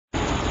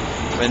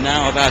We're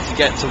now about to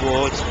get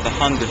towards the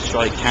hunger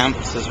strike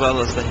camps as well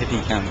as the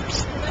hippie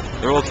camps.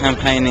 They're all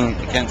campaigning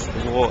against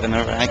the war in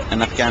Iraq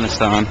and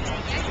Afghanistan.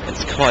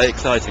 It's quite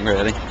exciting,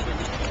 really.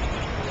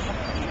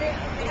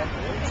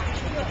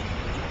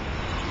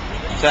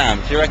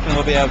 Sam, do you reckon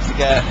we'll be able to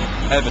get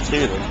over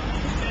to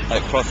them?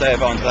 Like cross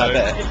over onto that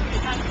bit?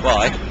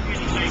 Why?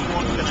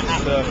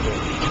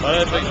 I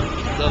don't think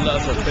they'll let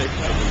us have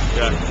pictures,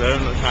 Jack. They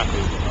don't look happy.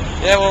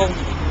 Yeah, well,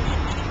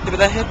 but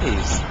they're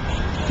hippies.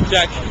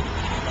 Jack,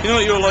 you know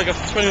what you're like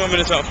after 21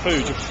 minutes out of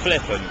food, you're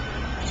flipping.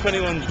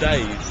 21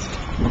 days.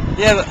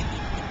 Yeah, but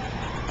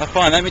that's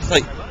fine. Let me just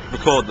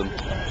record them.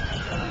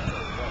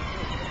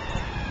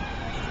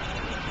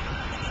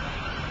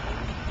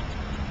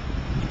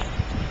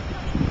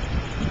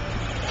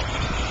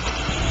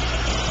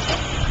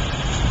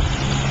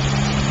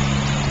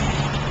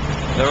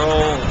 They're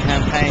all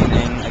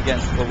campaigning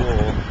against the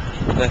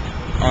war. They're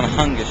on a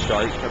hunger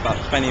strike for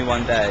about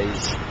 21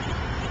 days.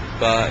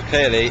 But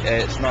clearly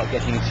it's not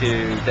getting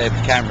to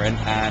David Cameron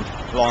and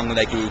Long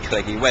Leggy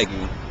Cleggy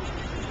Weggy.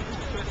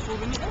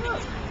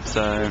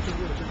 So